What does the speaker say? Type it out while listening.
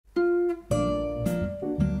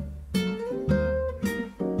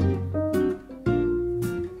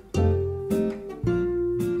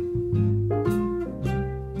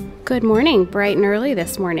Good morning, bright and early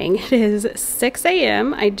this morning. It is 6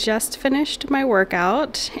 a.m. I just finished my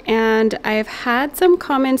workout and I've had some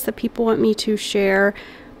comments that people want me to share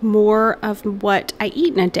more of what I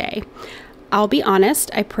eat in a day. I'll be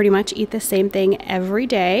honest, I pretty much eat the same thing every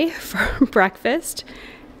day for breakfast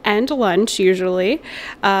and lunch usually.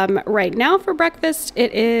 Right now for breakfast,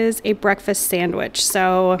 it is a breakfast sandwich.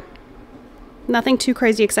 So nothing too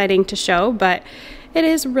crazy exciting to show, but it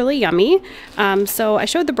is really yummy. So I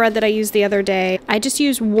showed the bread that I used the other day. I just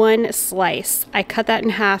use one slice. I cut that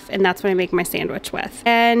in half and that's what I make my sandwich with.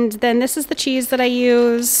 And then this is the cheese that I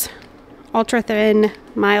use. Ultra thin,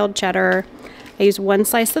 mild cheddar. I use one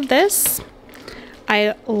slice of this.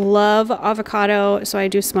 I love avocado, so I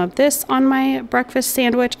do some of this on my breakfast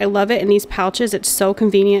sandwich. I love it in these pouches. It's so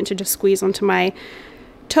convenient to just squeeze onto my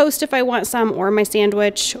toast if I want some, or my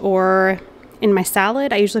sandwich, or in my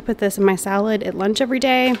salad. I usually put this in my salad at lunch every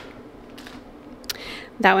day.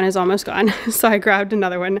 That one is almost gone, so I grabbed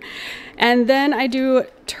another one. And then I do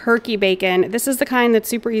turkey bacon. This is the kind that's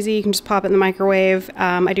super easy. You can just pop it in the microwave.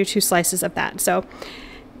 I do 2 slices of that.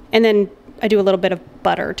 And then I do a little bit of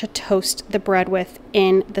butter to toast the bread with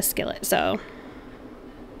in the skillet. So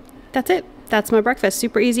that's it. That's my breakfast.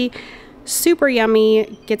 Super easy, super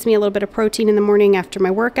yummy. Gets me a little bit of protein in the morning after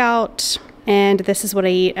my workout. And this is what I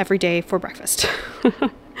eat every day for breakfast.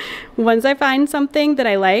 Once I find something that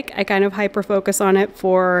I like, I kind of hyper focus on it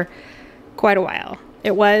for quite a while.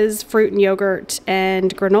 It was fruit and yogurt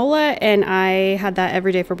and granola, and I had that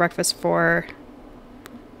every day for breakfast for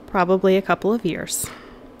probably a couple of years.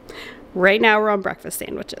 Right now we're on breakfast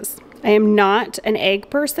sandwiches. I am not an egg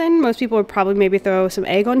person. Most people would probably maybe throw some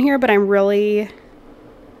egg on here, but I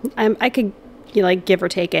could like give or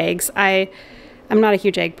take eggs. I'm not a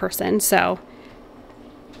huge egg person, so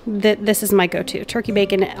this is my go-to. Turkey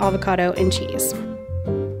bacon, avocado, and cheese.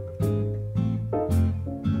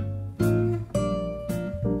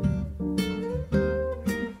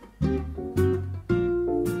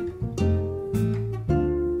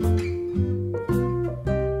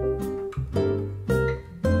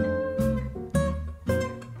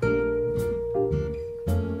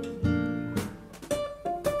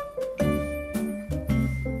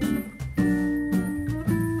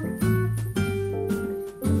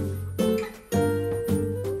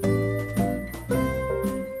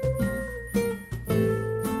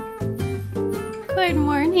 Good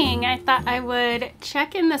morning. I thought I would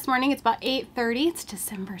check in this morning. It's about 8:30. It's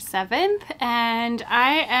December 7th, and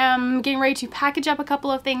I am getting ready to package up a couple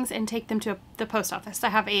of things and take them to the post office. I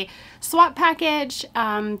have a swap package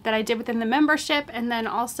that I did within the membership, and then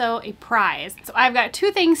also a prize. So I've got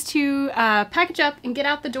 2 things to package up and get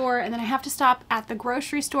out the door, and then I have to stop at the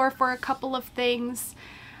grocery store for a couple of things.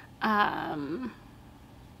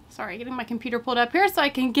 Sorry, getting my computer pulled up here so I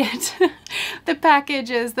can get the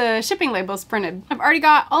packages, the shipping labels printed. I've already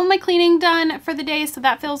got all my cleaning done for the day, so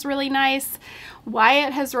that feels really nice.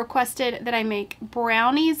 Wyatt has requested that I make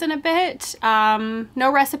brownies in a bit.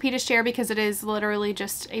 No recipe to share because it is literally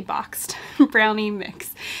just a boxed brownie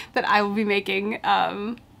mix that I will be making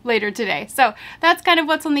later today. So that's kind of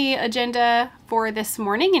what's on the agenda for this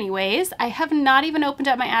morning anyways. I have not even opened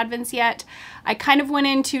up my Advents yet. I kind of went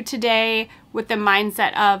into today with the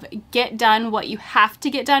mindset of get done what you have to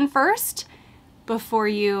get done first before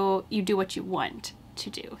you do what you want to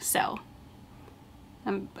do. So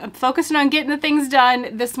I'm focusing on getting the things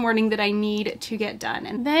done this morning that I need to get done.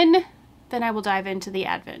 And then I will dive into the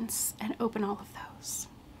Advents and open all of those.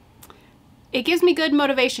 It gives me good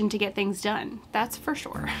motivation to get things done, that's for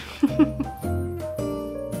sure.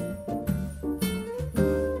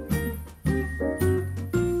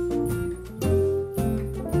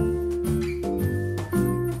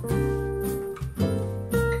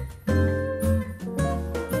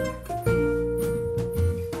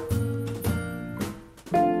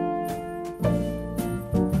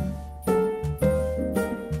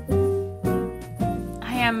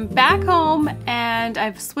 I'm back home and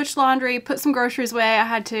I've switched laundry, put some groceries away. I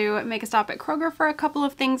had to make a stop at Kroger for a couple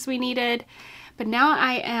of things we needed, but now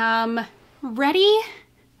I am ready.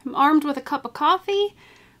 I'm armed with a cup of coffee.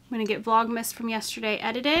 I'm gonna get Vlogmas from yesterday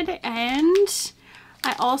edited, and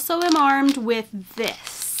I also am armed with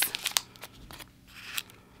this.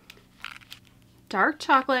 Dark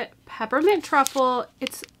chocolate peppermint truffle.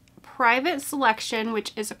 It's Private Selection,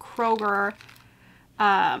 which is a Kroger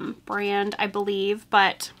brand, I believe,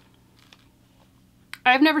 but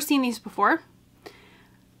I've never seen these before.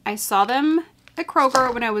 I saw them at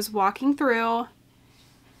Kroger when I was walking through.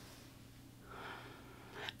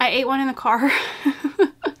 I ate one in the car.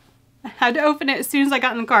 I had to open it as soon as I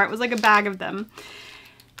got in the car. It was like a bag of them.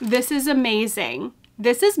 This is amazing.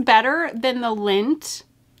 This is better than the Lindt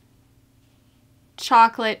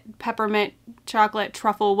chocolate, peppermint, chocolate,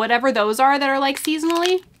 truffle, whatever those are that are like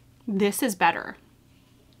seasonally, this is better.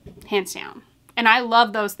 Hands down. And I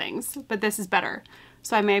love those things, but this is better.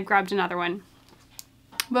 So I may have grabbed another one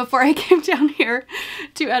before I came down here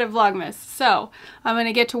to edit Vlogmas. So I'm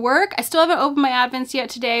gonna get to work. I still haven't opened my Advents yet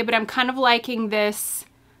today, but I'm kind of liking this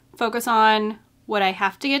focus on what I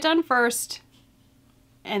have to get done first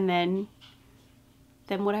and then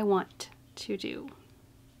what I want to do.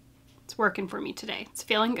 It's working for me today. It's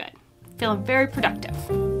feeling good. Feeling very productive.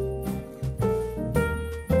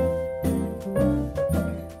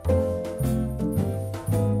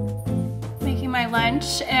 Making my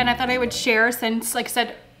lunch, and I thought I would share since, like I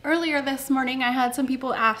said earlier this morning, I had some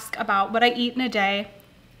people ask about what I eat in a day.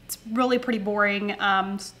 It's really pretty boring.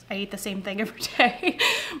 I eat the same thing every day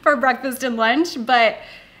for breakfast and lunch, but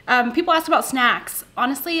people ask about snacks.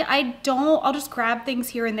 Honestly, I'll just grab things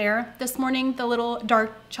here and there. This morning, the little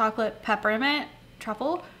dark chocolate peppermint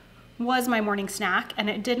truffle was my morning snack, and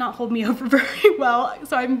it did not hold me over very well,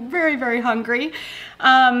 so I'm very, very hungry.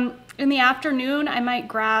 In the afternoon, I might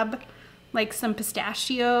grab like some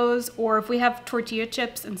pistachios, or if we have tortilla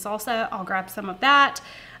chips and salsa, I'll grab some of that.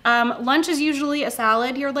 Lunch is usually a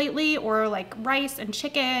salad here lately, or like rice and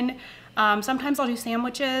chicken. Sometimes I'll do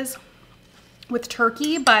sandwiches with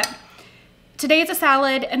turkey, but today it's a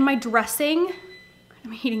salad, and my dressing,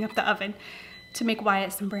 I'm heating up the oven to make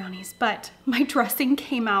Wyatt some brownies, but my dressing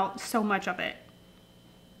came out, so much of it.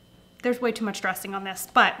 There's way too much dressing on this,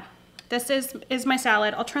 but this is my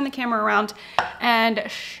salad. I'll turn the camera around and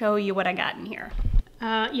show you what I got in here.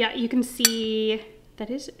 Yeah, you can see that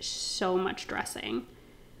is so much dressing.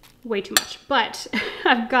 Way too much, but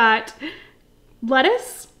I've got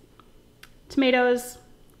lettuce, tomatoes,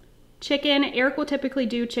 chicken. Eric will typically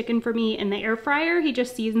do chicken for me in the air fryer. He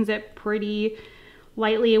just seasons it pretty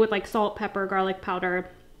lightly with like salt, pepper, garlic powder,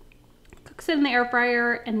 cooks it in the air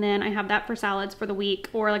fryer, and then I have that for salads for the week,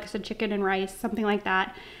 or like I said, chicken and rice, something like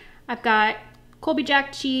that. I've got Colby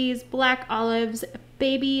Jack cheese, black olives,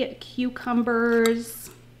 baby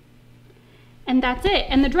cucumbers, and that's it.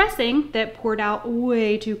 And the dressing that poured out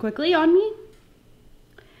way too quickly on me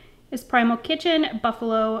is Primal Kitchen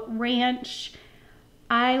Buffalo Ranch.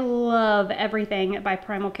 I love everything by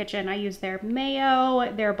Primal Kitchen. I use their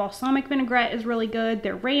mayo, their balsamic vinaigrette is really good,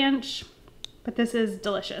 their ranch, but this is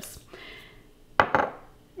delicious.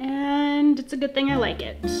 And it's a good thing I like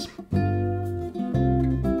it.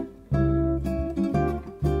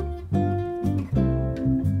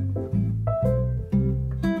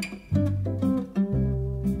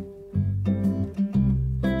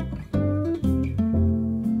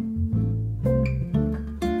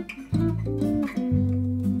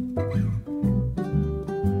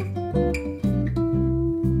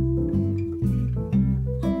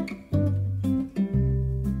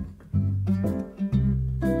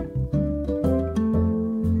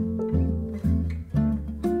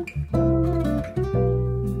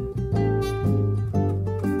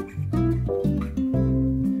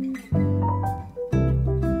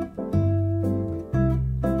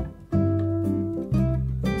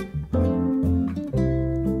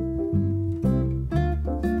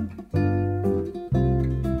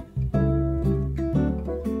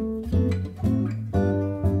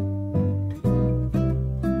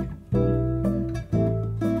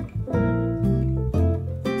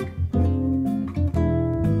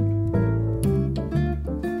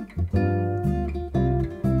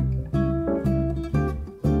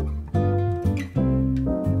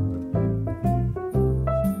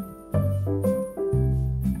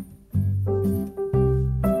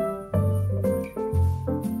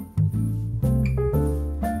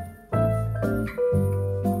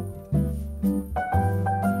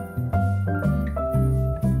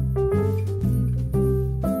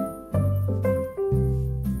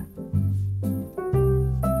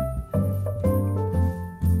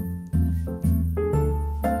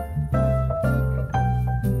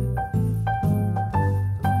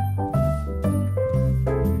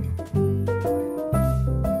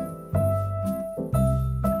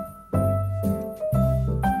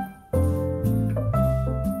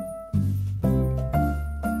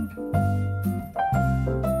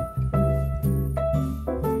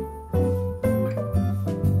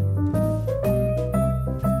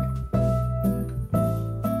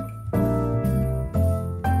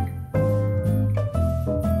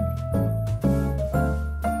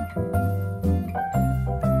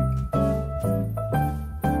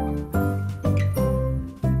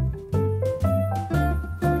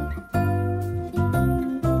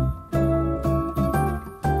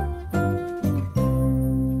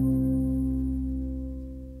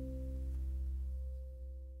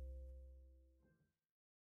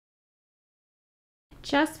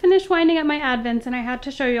 just finished winding up my Advents, and I had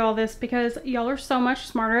to show you all this because y'all are so much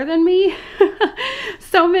smarter than me.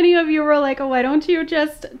 So many of you were like, oh, why don't you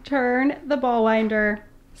just turn the ball winder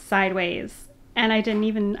sideways? And I didn't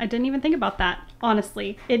even think about that,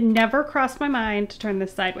 honestly. It never crossed my mind to turn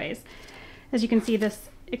this sideways. As you can see, this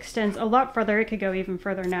extends a lot further. It could go even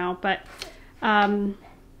further now, but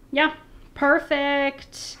yeah,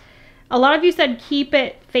 perfect. A lot of you said keep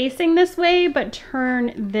it facing this way, but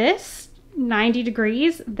turn this 90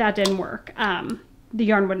 degrees. That didn't work. The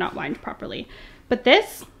yarn would not wind properly, but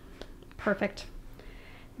this, perfect.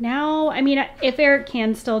 Now, I mean, if Eric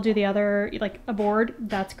can still do the other, like a board,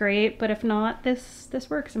 that's great. But if not, this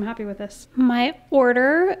works. I'm happy with this. My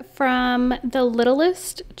order from the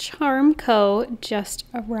Littlest Charm Co. just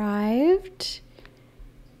arrived.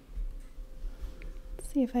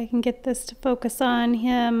 Let's see if I can get this to focus on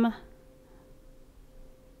him.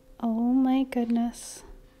 Oh my goodness.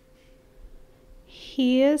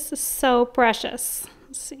 He is so precious.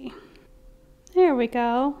 Let's see. There we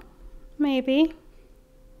go. Maybe.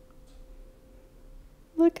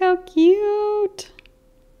 Look how cute.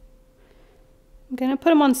 I'm gonna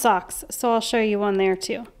put him on socks, so I'll show you one there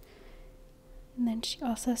too. And then she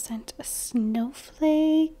also sent a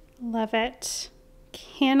snowflake. Love it.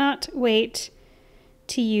 Cannot wait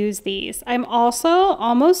to use these. I'm also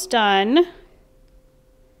almost done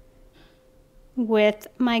with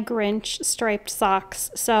my Grinch striped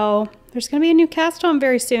socks. So there's gonna be a new cast on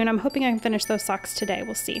very soon. I'm hoping I can finish those socks today.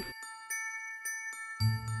 We'll see.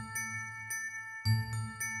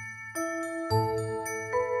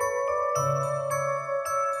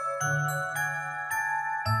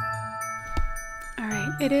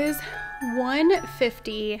 It is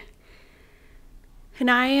 1:50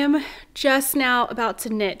 and I am just now about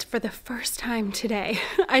to knit for the first time today.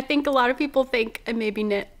 I think a lot of people think I maybe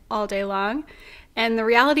knit all day long, and the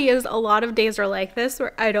reality is a lot of days are like this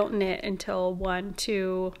where I don't knit until 1,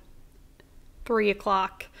 2, 3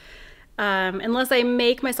 o'clock. Unless I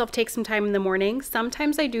make myself take some time in the morning.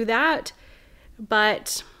 Sometimes I do that,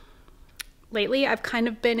 but lately I've kind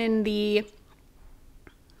of been in the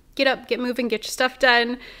get up, get moving, get your stuff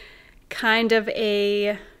done, kind of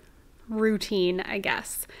a routine, I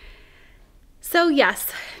guess. So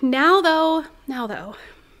yes, now though,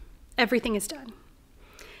 everything is done.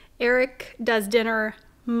 Eric does dinner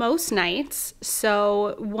most nights,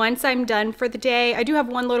 so once I'm done for the day, I do have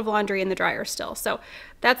one load of laundry in the dryer still, so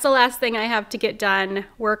that's the last thing I have to get done,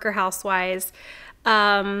 work or house-wise.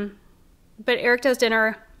 But Eric does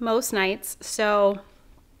dinner most nights, so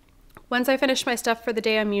once I finish my stuff for the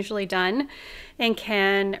day, I'm usually done and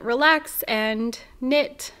can relax and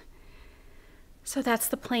knit. So that's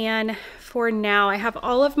the plan for now. I have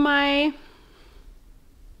all of my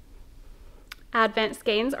Advent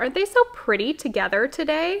skeins. Aren't they so pretty together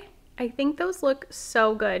today? I think those look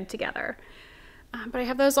so good together. But I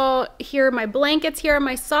have those all here. My blankets here,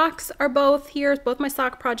 my socks are both here, both my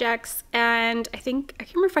sock projects. And I can't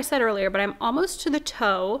remember if I said earlier, but I'm almost to the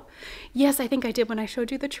toe. Yes, I think I did when I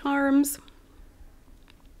showed you the charms.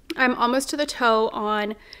 I'm almost to the toe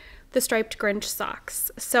on the striped Grinch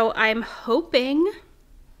socks. So I'm hoping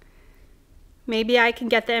maybe I can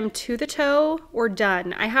get them to the toe or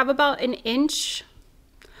done. I have about an inch,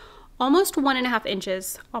 almost 1.5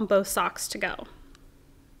 inches on both socks to go.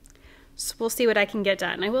 So we'll see what I can get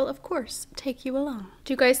done. I will, of course, take you along.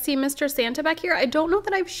 Do you guys see Mr. Santa back here? I don't know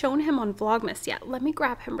that I've shown him on Vlogmas yet. Let me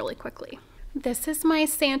grab him really quickly. This is my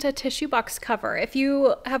Santa tissue box cover. If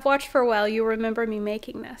you have watched for a while, you remember me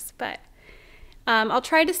making this, but I'll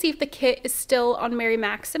try to see if the kit is still on Mary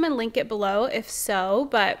Maxim and link it below if so,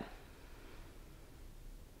 but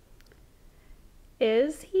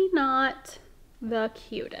is he not the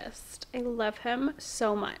cutest? I love him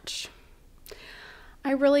so much.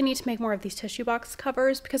 I really need to make more of these tissue box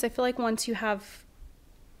covers because I feel like once you have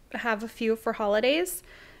a few for holidays,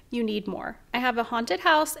 you need more. I have a haunted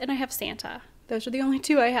house and I have Santa. Those are the only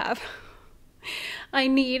two I have. I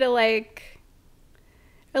need at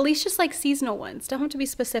least just like seasonal ones. Don't have to be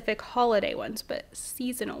specific holiday ones, but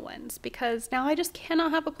seasonal ones, because now I just cannot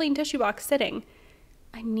have a plain tissue box sitting.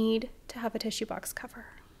 I need to have a tissue box cover.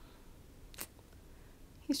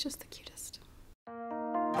 He's just the cutest.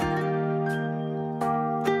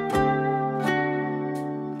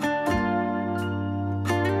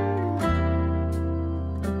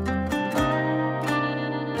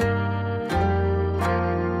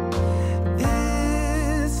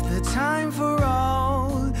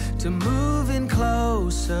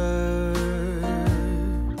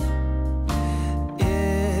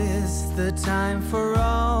 Time for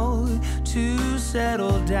all to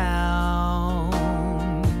settle down,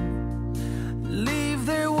 leave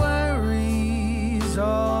their worries all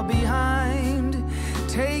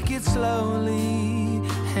it slowly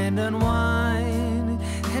and unwind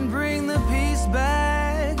and bring the peace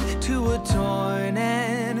back to a torn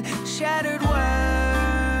and shattered world.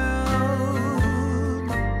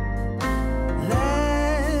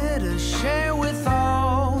 Let us share with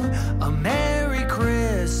all a Merry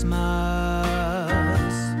Christmas.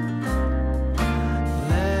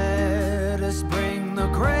 Let us bring the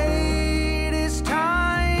greatest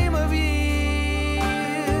time of year.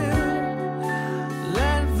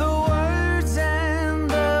 Let the words and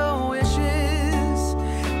the wishes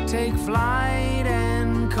take flight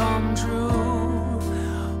and come true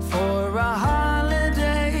for a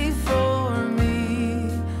holiday for me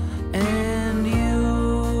and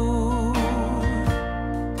you.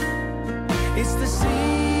 It's the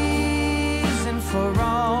season for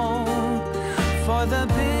all, for the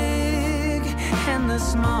big and the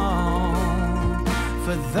small,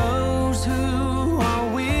 for those who are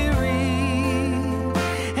weary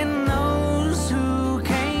and those who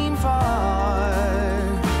came far.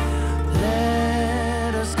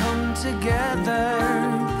 Let us come together,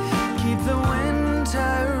 keep the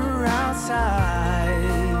winter outside,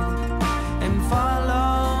 and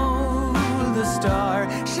follow the star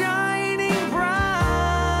shining bright.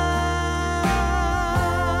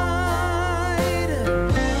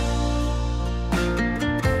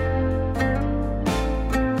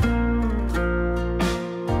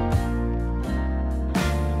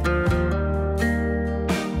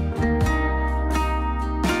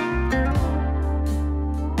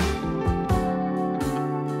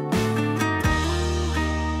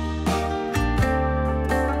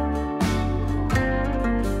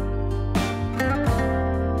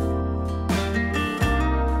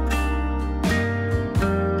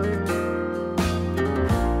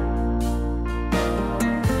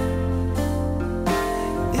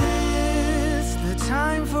 It's the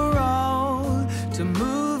time for all to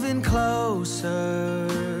move in closer.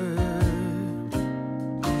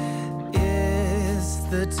 It's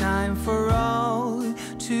the time for all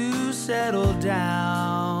to settle down.